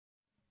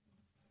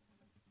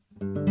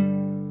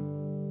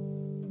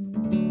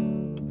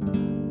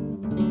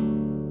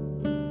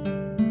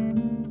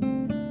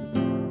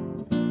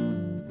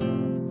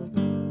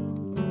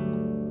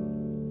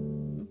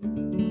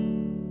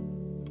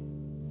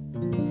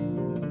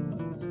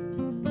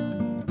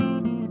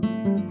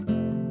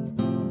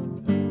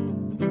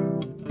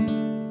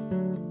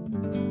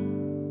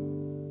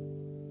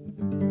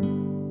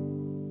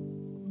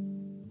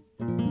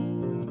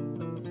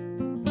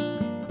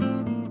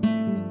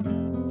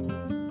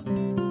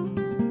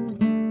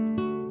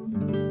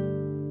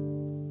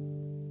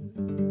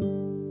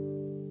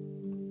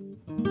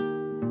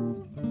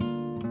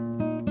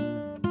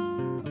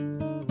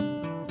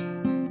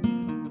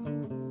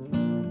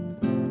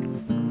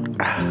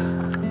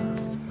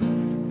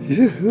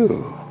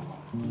Yoo-hoo!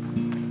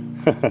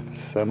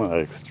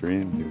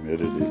 Semi-extreme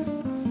humidity.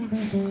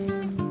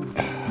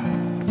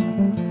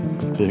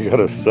 You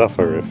gotta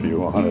suffer if you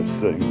want to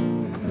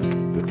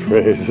sing the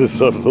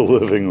praises of the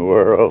living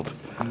world.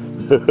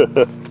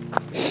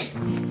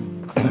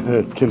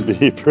 It can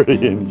be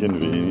pretty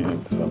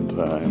inconvenient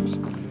sometimes.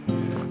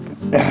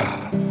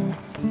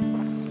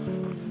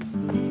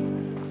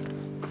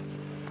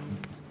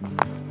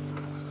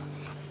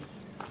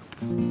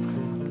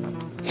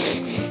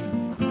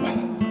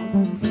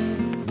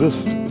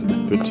 This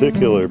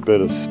particular bit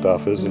of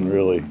stuff isn't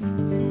really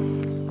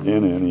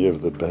in any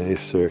of the Bay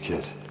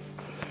Circuit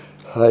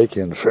hike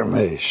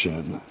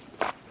information.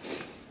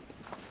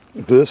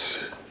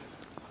 This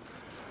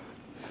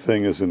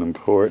thing is an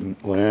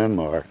important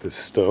landmark, this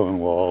stone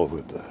wall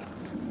with the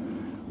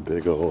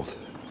big old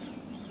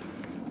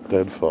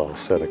deadfall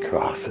set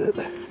across it.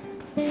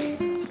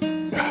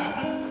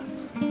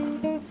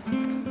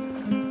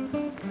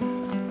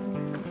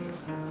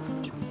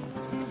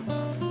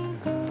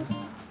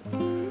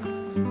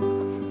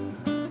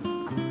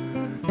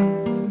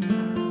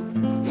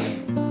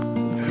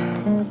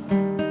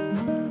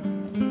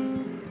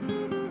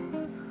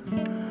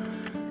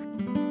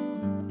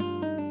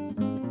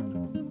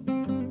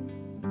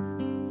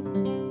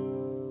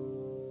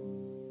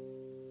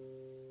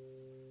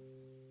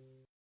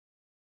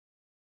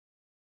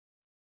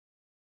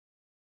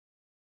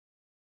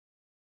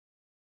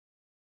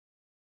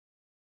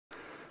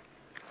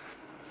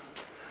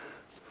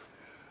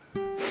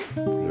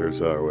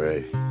 There's our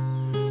way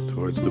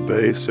towards the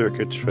Bay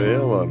Circuit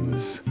Trail on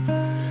this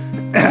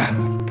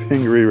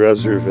Pingree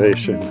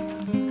Reservation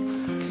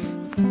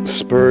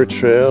spur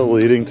trail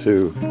leading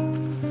to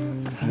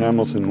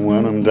Hamilton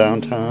Wenham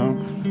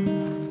downtown.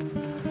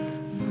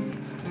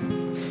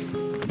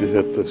 You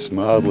hit this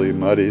mildly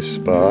muddy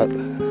spot,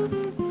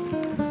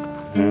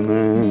 and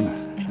then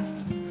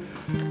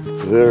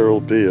there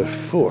will be a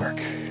fork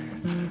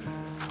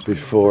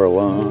before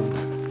long.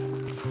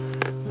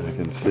 I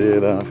can see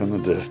it off in the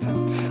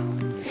distance.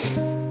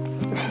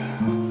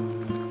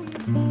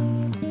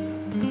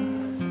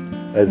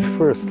 I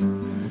first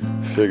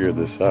figured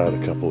this out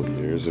a couple of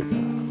years ago.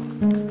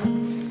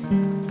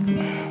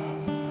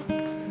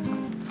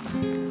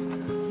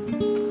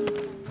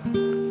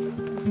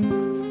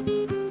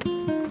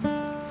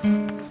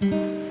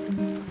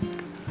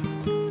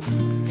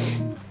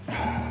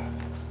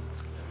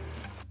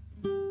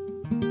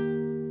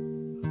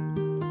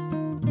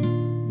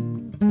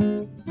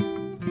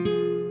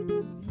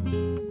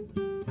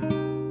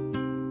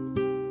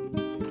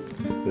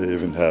 They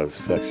even have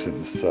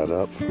sections set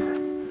up for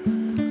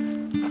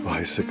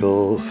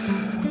bicycles.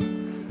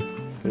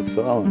 It's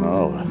all in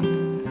all a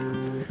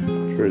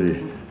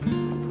pretty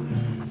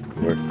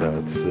worked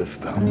out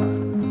system.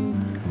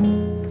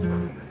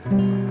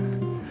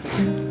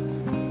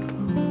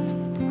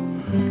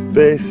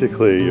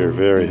 Basically, your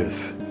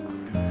various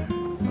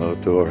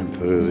outdoor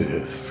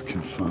enthusiasts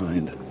can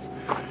find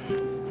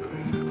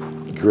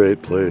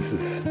great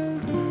places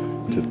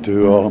to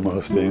do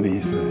almost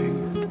anything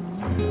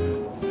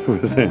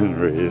within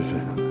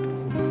reason,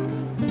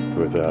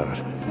 without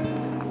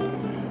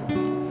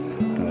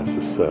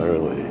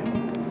necessarily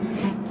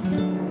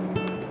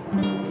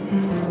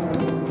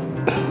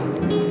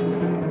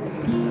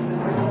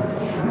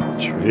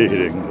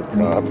treating the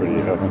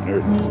property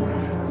owners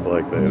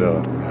like they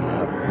don't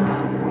matter.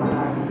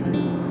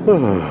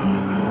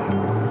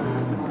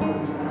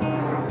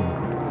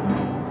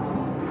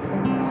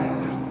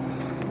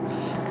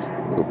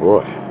 Oh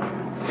boy.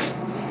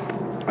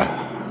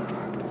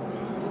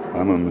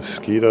 I'm a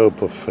mosquito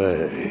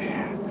buffet.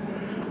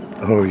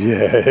 Oh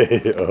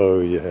yay, oh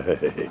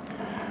yay.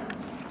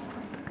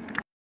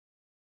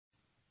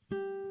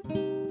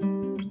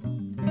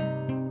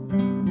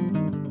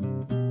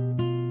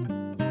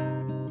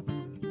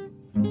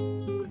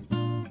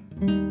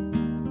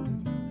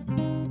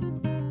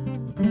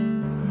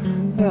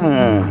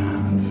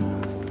 And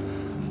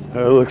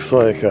it looks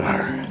like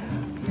our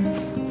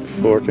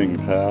forking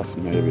path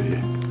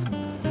maybe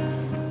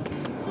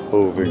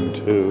hoving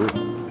to.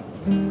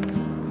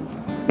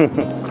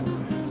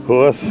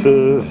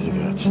 Horses, you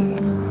got your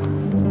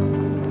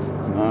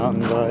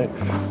mountain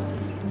bikes,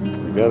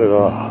 you got it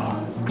all.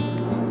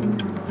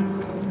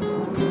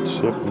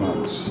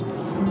 Chipmunks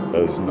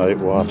as night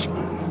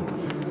watchmen.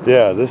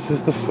 Yeah, this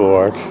is the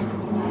fork.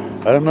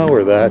 I don't know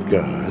where that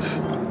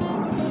goes,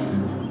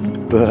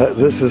 but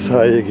this is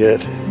how you get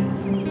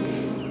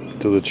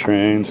to the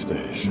train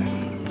station.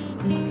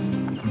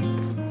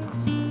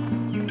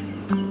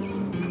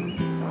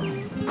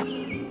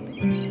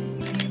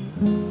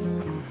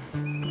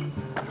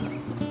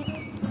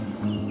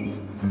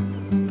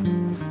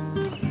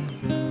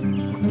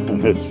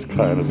 It's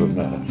kind of a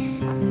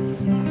mess,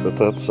 but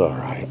that's all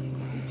right.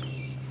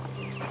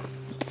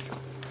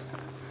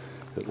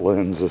 It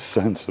lends a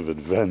sense of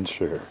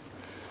adventure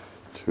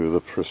to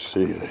the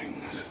proceedings.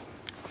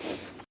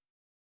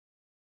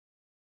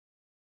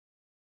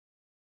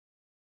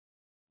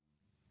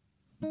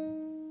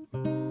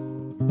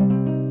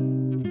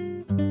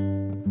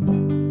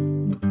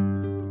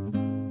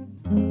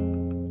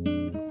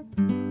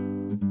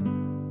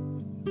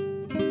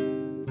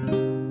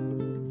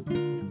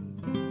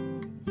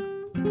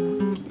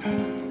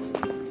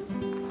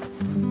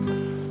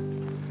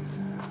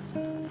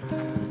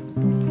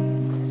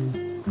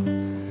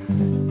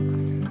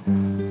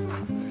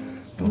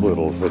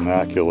 little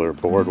vernacular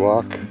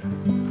boardwalk,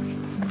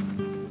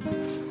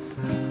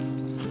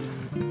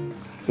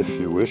 if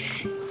you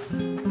wish.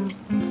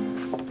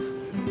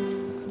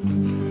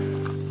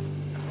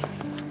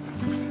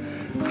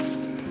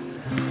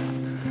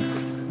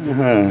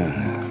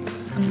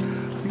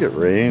 It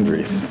rained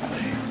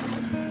recently,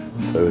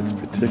 so it's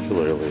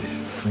particularly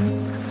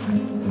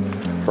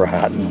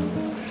rotten,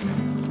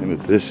 in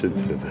addition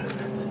to the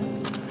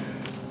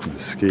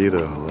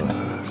mosquito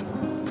load.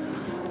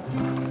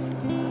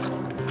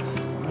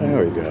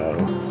 There we go.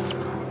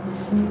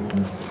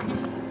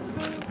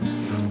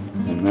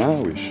 And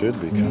now we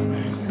should be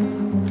coming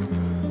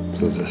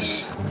to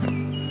this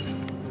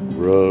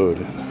road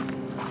and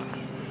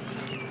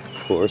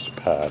horse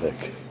paddock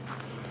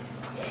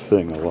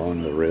thing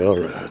along the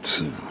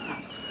railroads.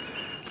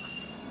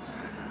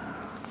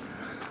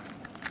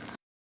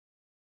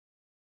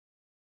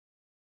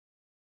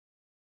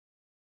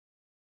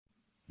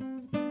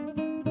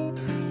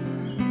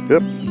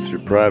 Yep, it's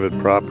your private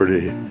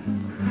property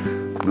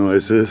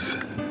noises.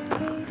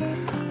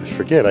 I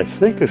forget, I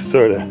think this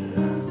sort of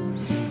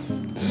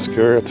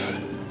skirts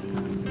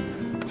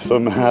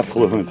some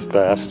affluence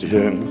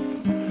bastion,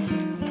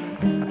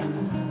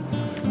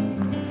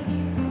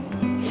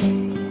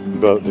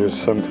 but there's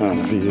some kind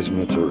of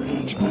easement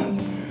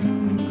arrangement.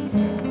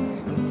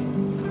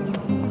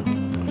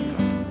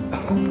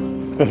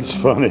 It's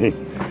funny,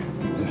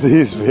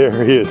 these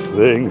various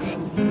things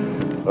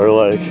are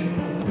like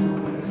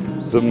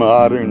the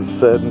modern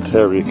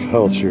sedentary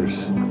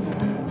culture's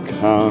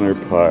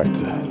counterpart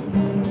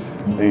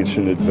to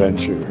ancient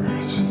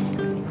adventurers.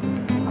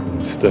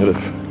 Instead of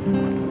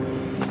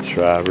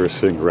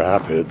traversing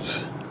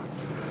rapids,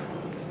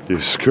 you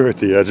skirt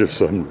the edge of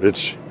some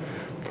rich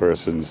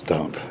person's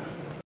dump.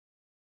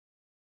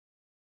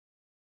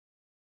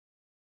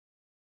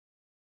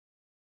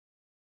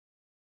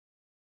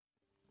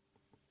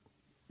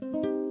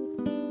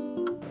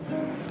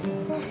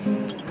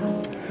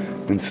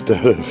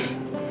 Instead of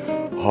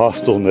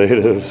hostile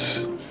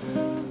natives,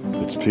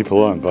 it's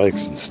people on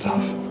bikes and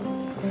stuff.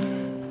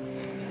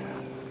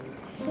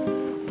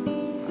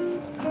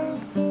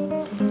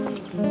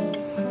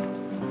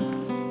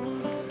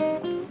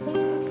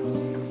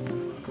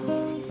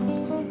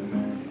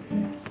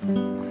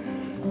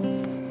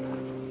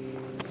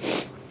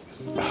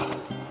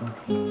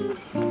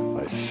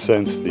 I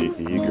sense the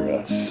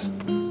egress.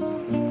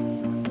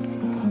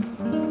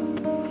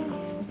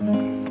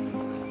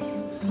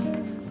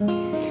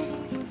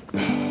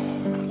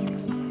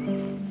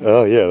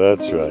 Oh yeah,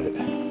 that's right.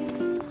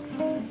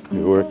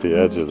 You work the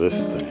edge of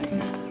this thing,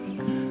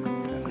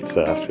 and it's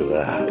after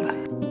that.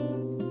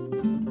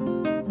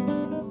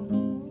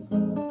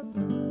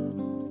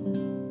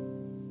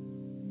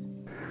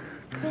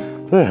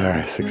 There,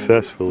 I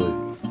successfully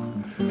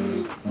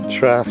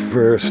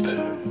traversed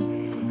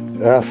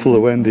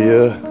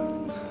affluendia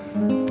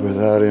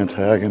without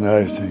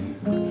antagonizing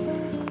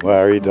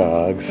wary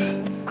dogs.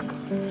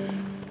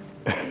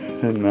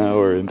 And now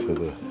we're into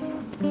the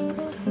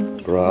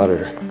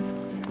broader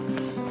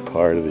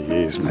part of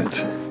the easement.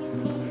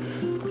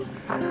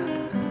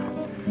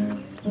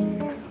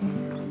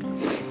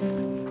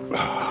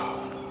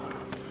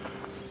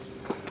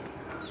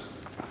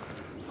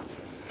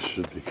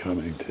 Should be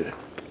coming to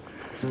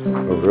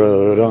a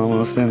road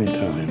almost any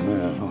time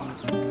now.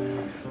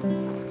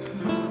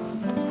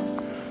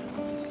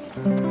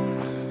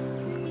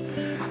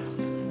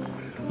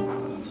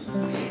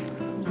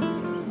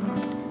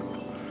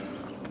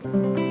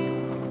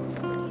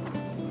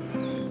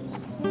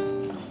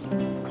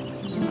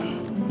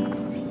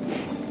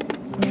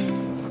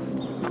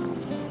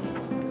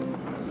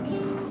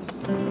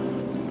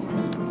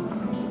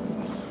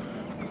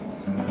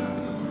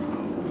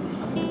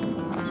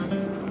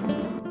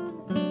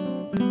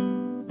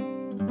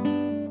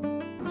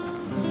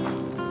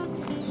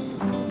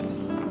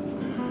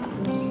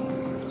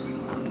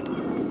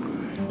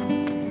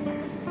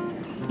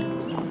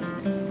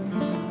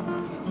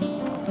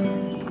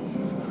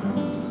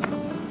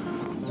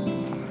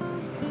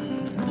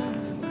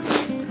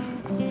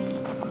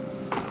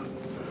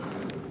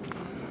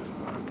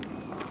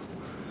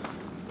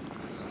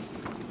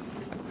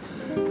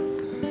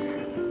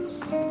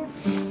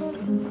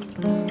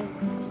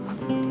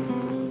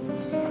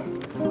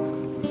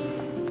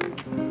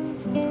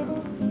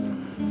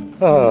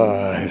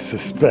 I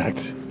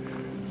suspect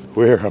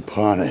we're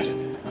upon it.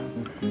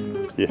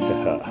 Yeah.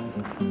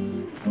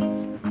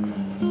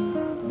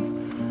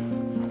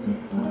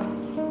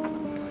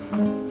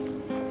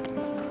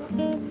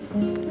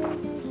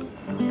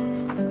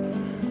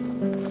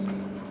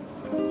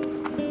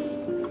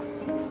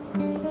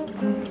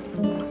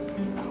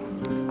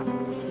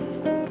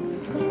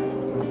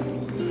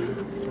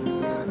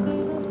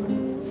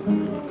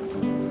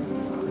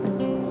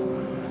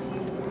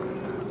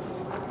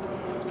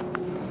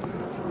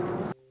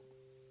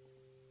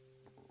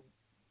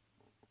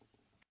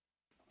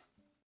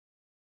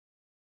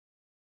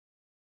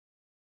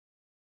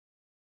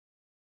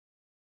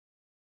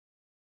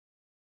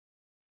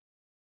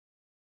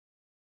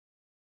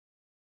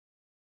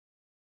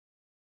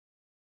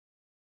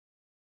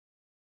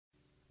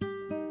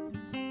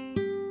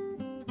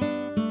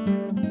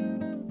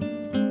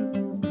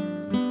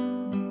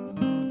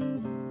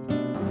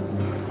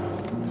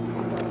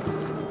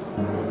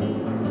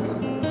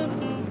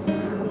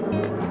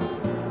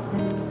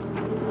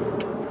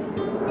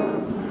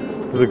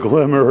 The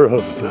glimmer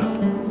of the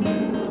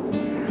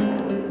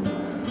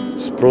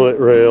split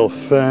rail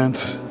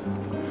fence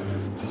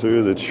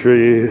through the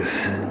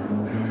trees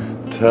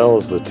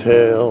tells the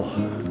tale.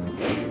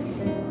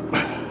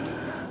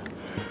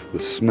 The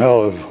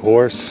smell of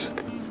horse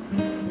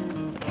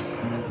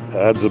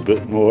adds a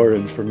bit more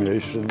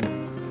information.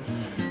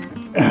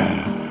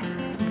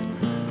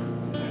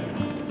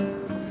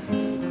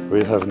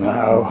 We have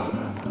now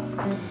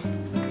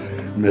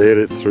made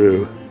it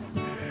through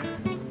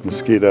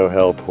Mosquito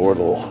Hell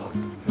Portal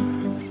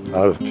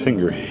out of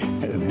Pingree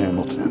in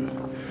Hamilton,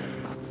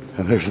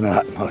 and there's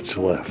not much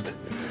left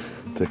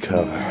to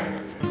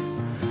cover.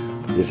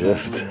 You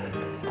just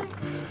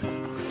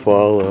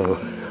follow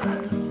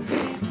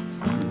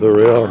the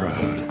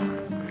railroad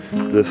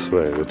this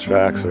way. The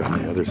tracks are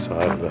on the other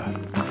side of that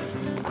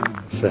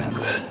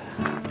fence.